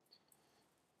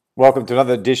Welcome to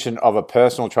another edition of A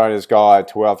Personal Trainer's Guide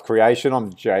to Wealth Creation.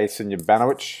 I'm Jason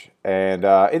Yabanowicz, and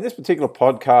in this particular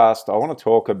podcast, I want to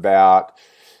talk about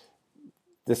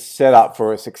the setup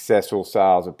for a successful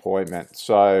sales appointment.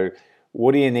 So,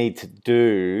 what do you need to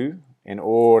do in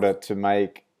order to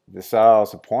make the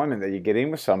sales appointment that you get in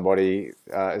with somebody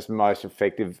as most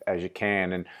effective as you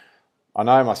can? And I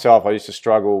know myself, I used to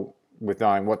struggle with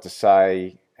knowing what to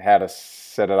say, how to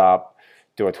set it up.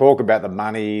 Do I talk about the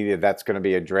money that's going to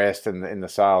be addressed in the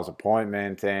sales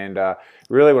appointment? And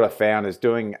really what I found is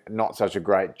doing not such a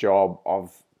great job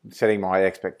of setting my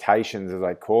expectations, as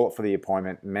I call it, for the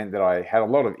appointment meant that I had a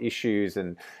lot of issues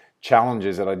and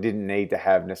challenges that I didn't need to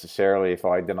have necessarily if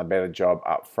I had done a better job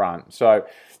up front. So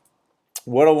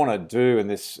what I want to do in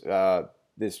this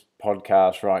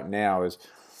podcast right now is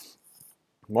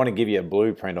I want to give you a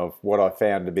blueprint of what I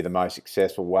found to be the most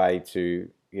successful way to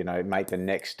make the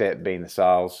next step being the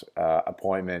sales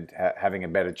appointment, having a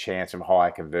better chance of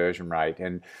higher conversion rate.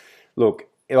 And look,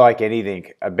 like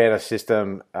anything, a better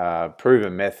system,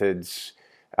 proven methods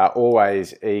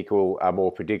always equal a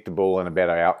more predictable and a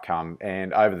better outcome.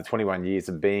 And over the 21 years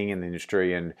of being in the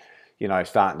industry and,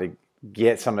 starting to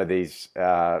get some of these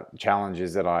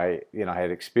challenges that I had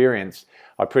experienced,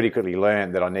 I pretty quickly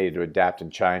learned that I needed to adapt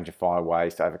and change and find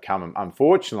ways to overcome them.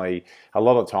 Unfortunately, a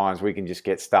lot of times we can just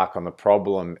get stuck on the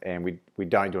problem and we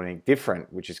don't do anything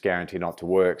different, which is guaranteed not to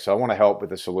work. So I want to help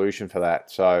with a solution for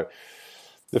that. So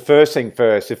the first thing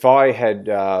first, if I had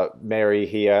Mary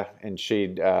here and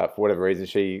she'd, for whatever reason,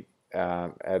 she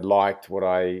had liked what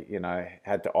I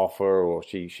had to offer, or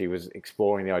she was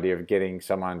exploring the idea of getting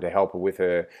someone to help her with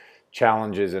her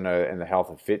challenges in the health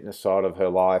and fitness side of her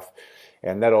life,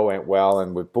 and that all went well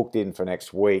and we've booked in for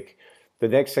next week. The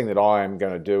next thing that I am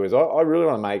going to do is I really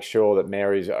want to make sure that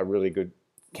Mary's a really good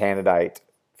candidate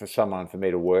for someone for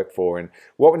me to work for. And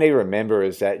what we need to remember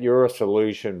is that you're a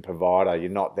solution provider. You're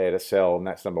not there to sell, and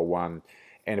that's number one.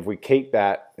 And if we keep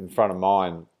that in front of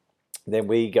mind, then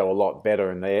we go a lot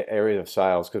better in the area of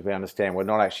sales because we understand we're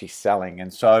not actually selling.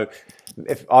 And so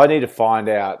if I need to find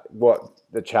out what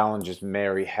the challenges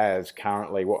Mary has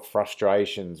currently, what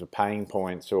frustrations or pain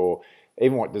points or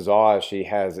even what desires she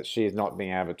has that she is not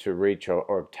being able to reach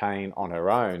or obtain on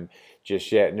her own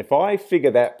just yet. And if I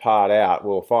figure that part out,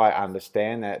 well, if I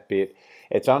understand that bit,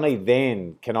 it's only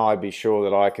then can I be sure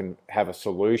that I can have a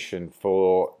solution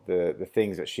for the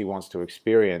things that she wants to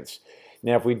experience.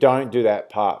 Now, if we don't do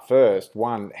that part first,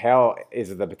 one, how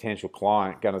is the potential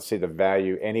client going to see the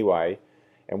value anyway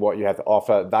and what you have to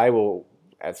offer? They will,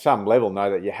 at some level,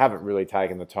 know that you haven't really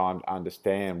taken the time to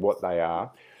understand what they are.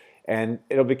 And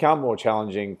it'll become more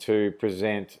challenging to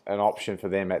present an option for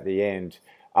them at the end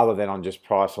other than on just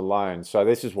price alone. So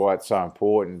this is why it's so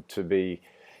important to be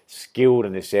skilled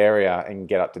in this area and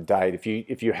get up to date.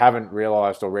 If you haven't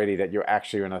realized already that you're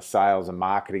actually in a sales and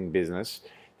marketing business,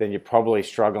 then you're probably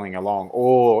struggling along,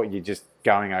 or you're just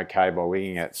going okay by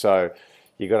winging it. So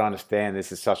you've got to understand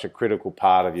this is such a critical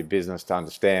part of your business to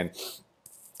understand.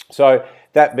 So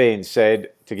that being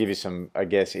said, to give you some,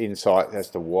 insight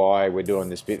as to why we're doing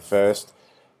this bit first,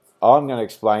 I'm going to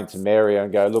explain to Mary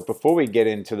and go, look, before we get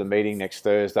into the meeting next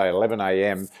Thursday at 11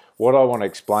 a.m., what I want to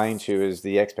explain to you is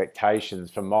the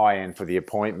expectations from my end for the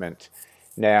appointment.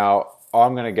 Now,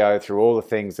 I'm going to go through all the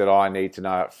things that I need to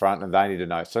know up front and they need to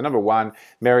know. So number one,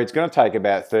 Mary, it's going to take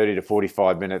about 30 to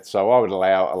 45 minutes. So I would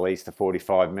allow at least the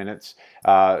 45 minutes.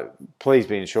 Please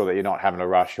be ensured that you're not having to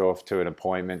rush off to an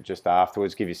appointment just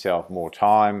afterwards. Give yourself more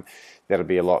time. That'll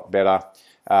be a lot better.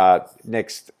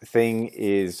 Next thing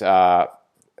is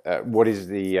what is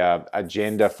the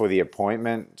agenda for the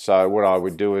appointment. So what I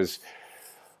would do is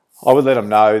I would let them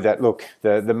know that, look,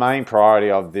 the main priority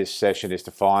of this session is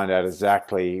to find out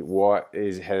exactly what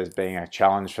has been a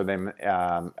challenge for them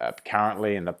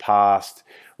currently in the past.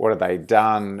 What have they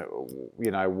done?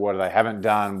 What they haven't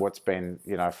done? What's been,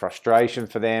 frustration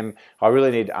for them? I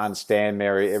really need to understand,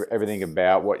 Mary, everything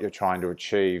about what you're trying to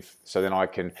achieve so then I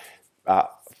can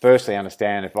firstly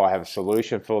understand if I have a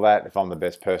solution for that, if I'm the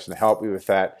best person to help you with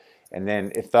that. And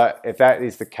then if that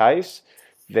is the case,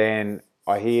 then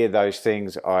I hear those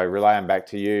things, I relay them back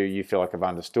to you, you feel like I've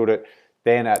understood it.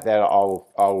 Then at that,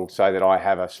 I'll say that I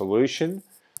have a solution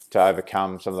to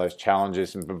overcome some of those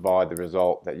challenges and provide the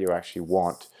result that you actually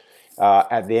want.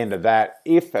 At the end of that,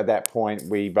 if at that point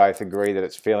we both agree that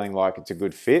it's feeling like it's a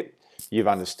good fit, you've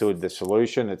understood the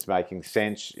solution, it's making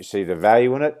sense, you see the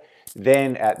value in it,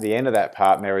 then at the end of that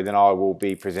part, Mary, then I will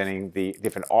be presenting the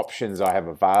different options I have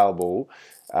available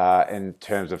in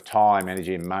terms of time,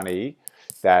 energy, and money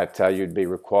that you'd be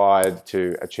required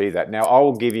to achieve that. Now, I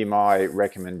will give you my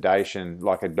recommendation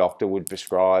like a doctor would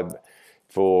prescribe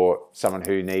for someone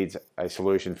who needs a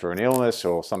solution for an illness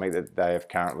or something that they are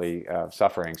currently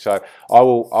suffering. So I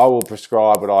will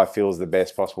prescribe what I feel is the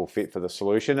best possible fit for the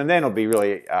solution, and then it'll be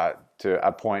really to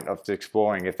a point of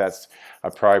exploring if that's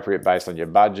appropriate based on your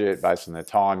budget, based on the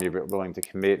time you're willing to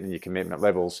commit and your commitment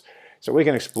levels. So we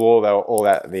can explore all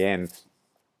that at the end.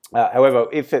 However,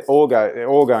 if it all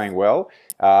going well,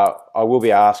 I will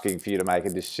be asking for you to make a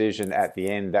decision at the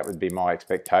end. That would be my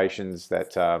expectations,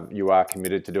 that you are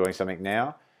committed to doing something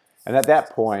now. And at that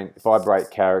point, if I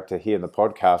break character here in the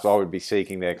podcast, I would be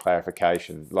seeking their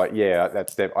clarification. Like, yeah,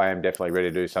 I am definitely ready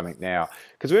to do something now.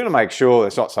 Because we want to make sure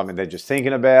it's not something they're just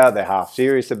thinking about, they're half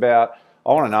serious about.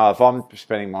 I want to know if I'm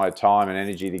spending my time and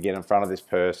energy to get in front of this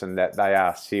person, that they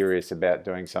are serious about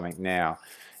doing something now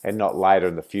and not later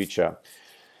in the future.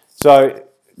 So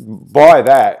by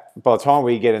the time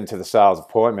we get into the sales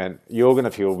appointment, you're going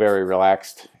to feel very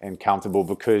relaxed and comfortable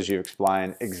because you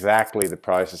explain exactly the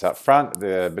process up front.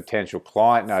 The potential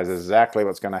client knows exactly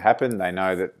what's going to happen. They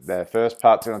know that their first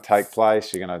part's going to take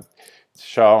place. You're going to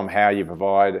show them how you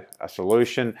provide a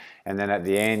solution. And then at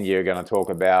the end, you're going to talk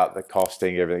about the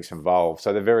costing, everything's involved.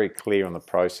 So they're very clear on the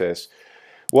process.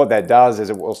 What that does is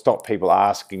it will stop people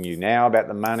asking you now about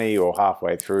the money or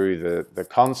halfway through the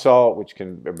consult, which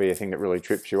can be a thing that really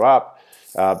trips you up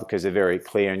because they're very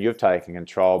clear and you've taken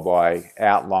control by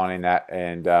outlining that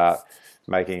and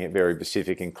making it very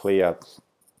specific and clear.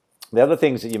 The other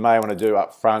things that you may want to do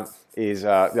up front is,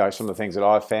 some of the things that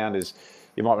I've found is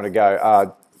you might want to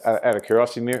go, out of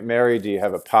curiosity, Mary, do you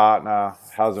have a partner,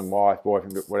 husband, wife,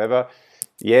 boyfriend, whatever?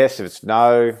 Yes. If it's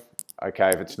no, okay,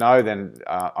 if it's no, then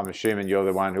I'm assuming you're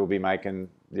the one who will be making,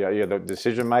 you're the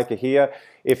decision maker here.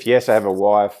 If yes, I have a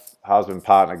wife, husband,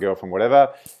 partner, girlfriend,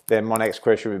 whatever, then my next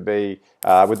question would be,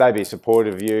 would they be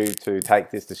supportive of you to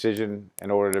take this decision in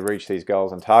order to reach these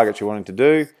goals and targets you're wanting to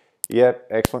do? Yep,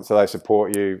 excellent. So they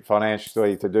support you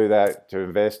financially to do that, to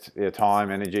invest your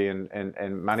time, energy,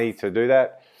 and money to do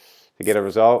that, to get a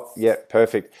result? Yep,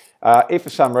 perfect. If for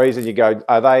some reason you go,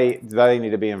 do they need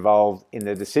to be involved in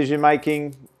the decision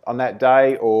making on that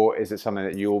day, or is it something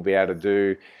that you'll be able to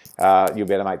do? You'll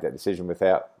be able to make that decision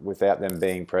without them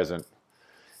being present.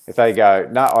 If they go,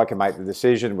 no, I can make the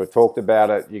decision, we've talked about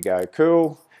it, you go,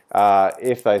 cool.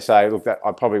 If they say, look,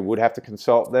 I probably would have to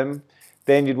consult them,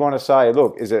 then you'd want to say,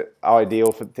 look, is it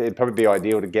ideal it'd probably be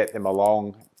ideal to get them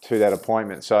along to that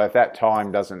appointment. So if that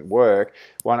time doesn't work,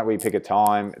 why don't we pick a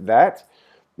time that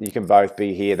you can both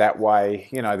be here? That way,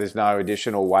 there's no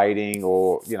additional waiting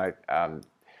or,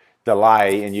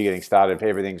 delay in you getting started if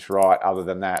everything's right other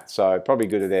than that. So probably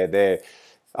good if they're there.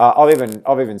 I've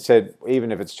even said,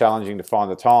 even if it's challenging to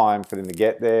find the time for them to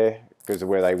get there because of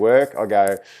where they work, I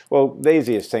go, well, the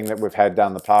easiest thing that we've had done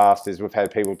in the past is we've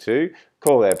had people to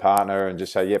call their partner and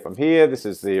just say, yep, I'm here. This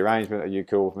is the arrangement. Are you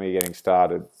cool with me getting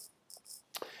started?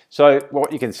 So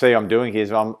what you can see I'm doing here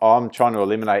is I'm trying to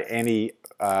eliminate any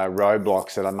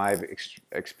roadblocks that I may have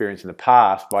experienced in the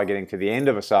past by getting to the end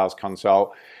of a sales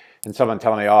consult and someone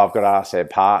telling me, I've got to ask their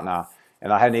partner.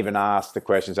 And I hadn't even asked the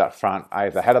questions up front,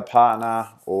 if they had a partner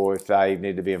or if they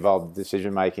need to be involved in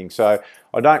decision making. So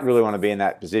I don't really want to be in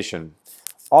that position.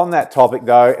 On that topic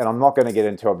though, and I'm not going to get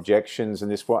into objections in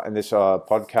this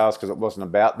podcast because it wasn't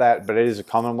about that, but it is a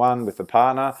common one with the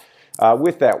partner.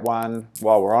 With that one,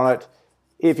 while we're on it,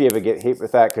 if you ever get hit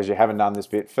with that because you haven't done this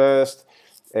bit first,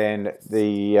 and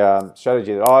the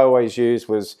strategy that I always use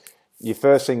was, you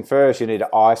first thing first, you need to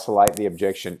isolate the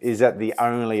objection. Is that the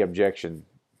only objection?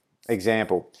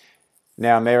 Example.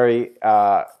 Now, Mary,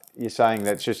 you're saying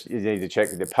that you need to check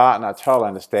with your partner. I totally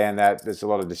understand that. There's a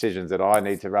lot of decisions that I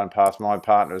need to run past my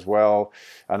partner as well,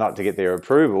 not to get their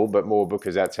approval, but more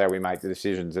because that's how we make the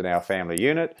decisions in our family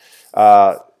unit.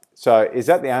 So is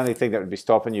that the only thing that would be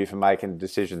stopping you from making a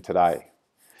decision today?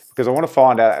 Because I want to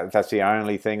find out if that's the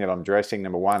only thing that I'm addressing,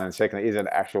 number one, and secondly, is it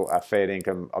a fair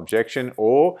income objection,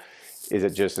 or is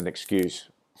it just an excuse?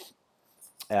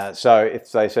 So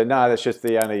if they say, no, that's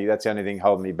the only thing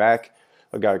holding me back,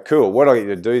 I go, cool. What I get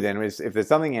you to do then is, if there's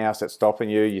something else that's stopping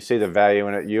you, you see the value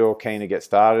in it, you're keen to get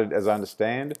started, as I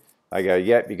understand. I go,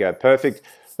 yep. You go, perfect.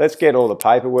 Let's get all the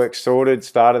paperwork started.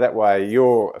 That way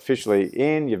you're officially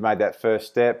in, you've made that first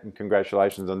step, and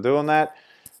congratulations on doing that.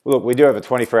 Look, we do have a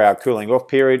 24-hour cooling off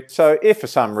period. So if for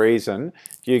some reason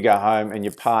you go home and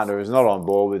your partner is not on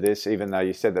board with this, even though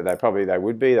you said that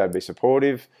they'd be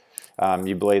supportive,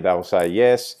 you believe they'll say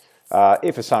yes.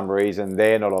 If for some reason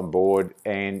they're not on board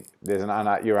and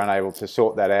you're unable to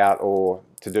sort that out or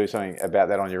to do something about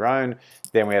that on your own,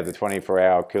 then we have the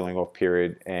 24-hour cooling off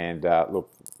period. And look,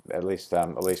 at least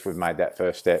we've made that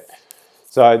first step.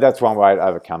 So that's one way to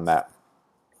overcome that.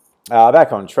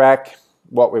 Back on track.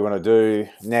 what we want to do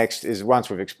next is, once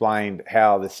we've explained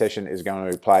how the session is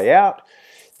going to play out,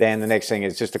 then the next thing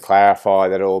is just to clarify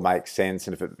that it all makes sense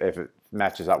and if it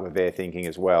matches up with their thinking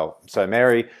as well. So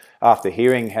Mary, after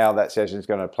hearing how that session is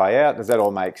going to play out, does that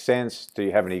all make sense? Do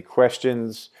you have any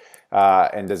questions?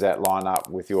 And does that line up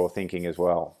with your thinking as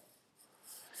well?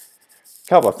 A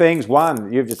couple of things.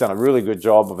 One, you've just done a really good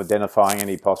job of identifying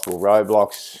any possible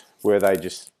roadblocks. Were they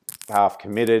just half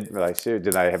committed? Did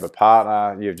they have a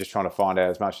partner? You're just trying to find out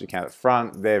as much as you can at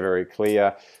front. They're very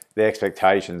clear. The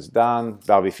expectations done.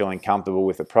 They'll be feeling comfortable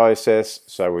with the process.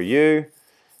 So will you.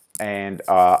 And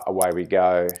away we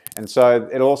go. And so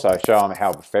it also shows them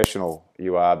how professional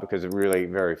you are, because really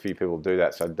very few people do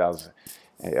that. So it does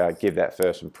give that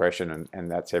first impression,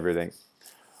 and that's everything.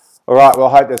 All right, well,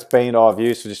 I hope that's been of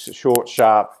use. So just short,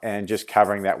 sharp, and just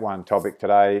covering that one topic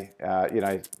today.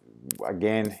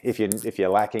 Again, if you're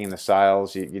lacking in the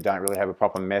sales, you don't really have a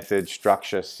proper method,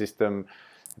 structure, system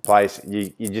in place,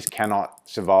 you just cannot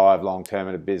survive long term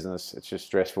in a business. It's just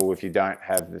stressful if you don't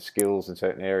have the skills in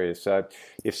certain areas. So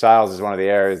if sales is one of the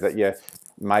areas that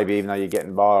maybe even though you're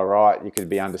getting by all right, you could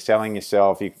be underselling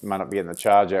yourself, you might not be getting the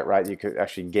charge out rate you could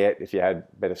actually get if you had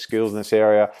better skills in this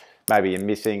area. Maybe you're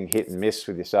missing hit and miss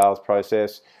with your sales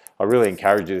process. I really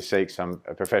encourage you to seek some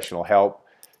professional help,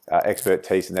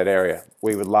 expertise in that area.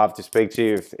 We would love to speak to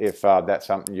you if that's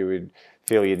something you would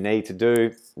feel you need to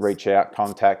do. Reach out,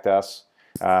 contact us,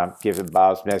 give a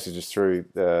buzz, messages through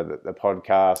the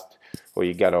podcast, or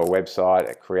you go to our website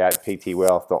at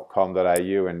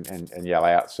createptwealth.com.au and yell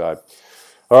out. So,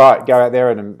 all right, go out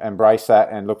there and embrace that,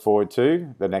 and look forward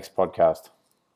to the next podcast.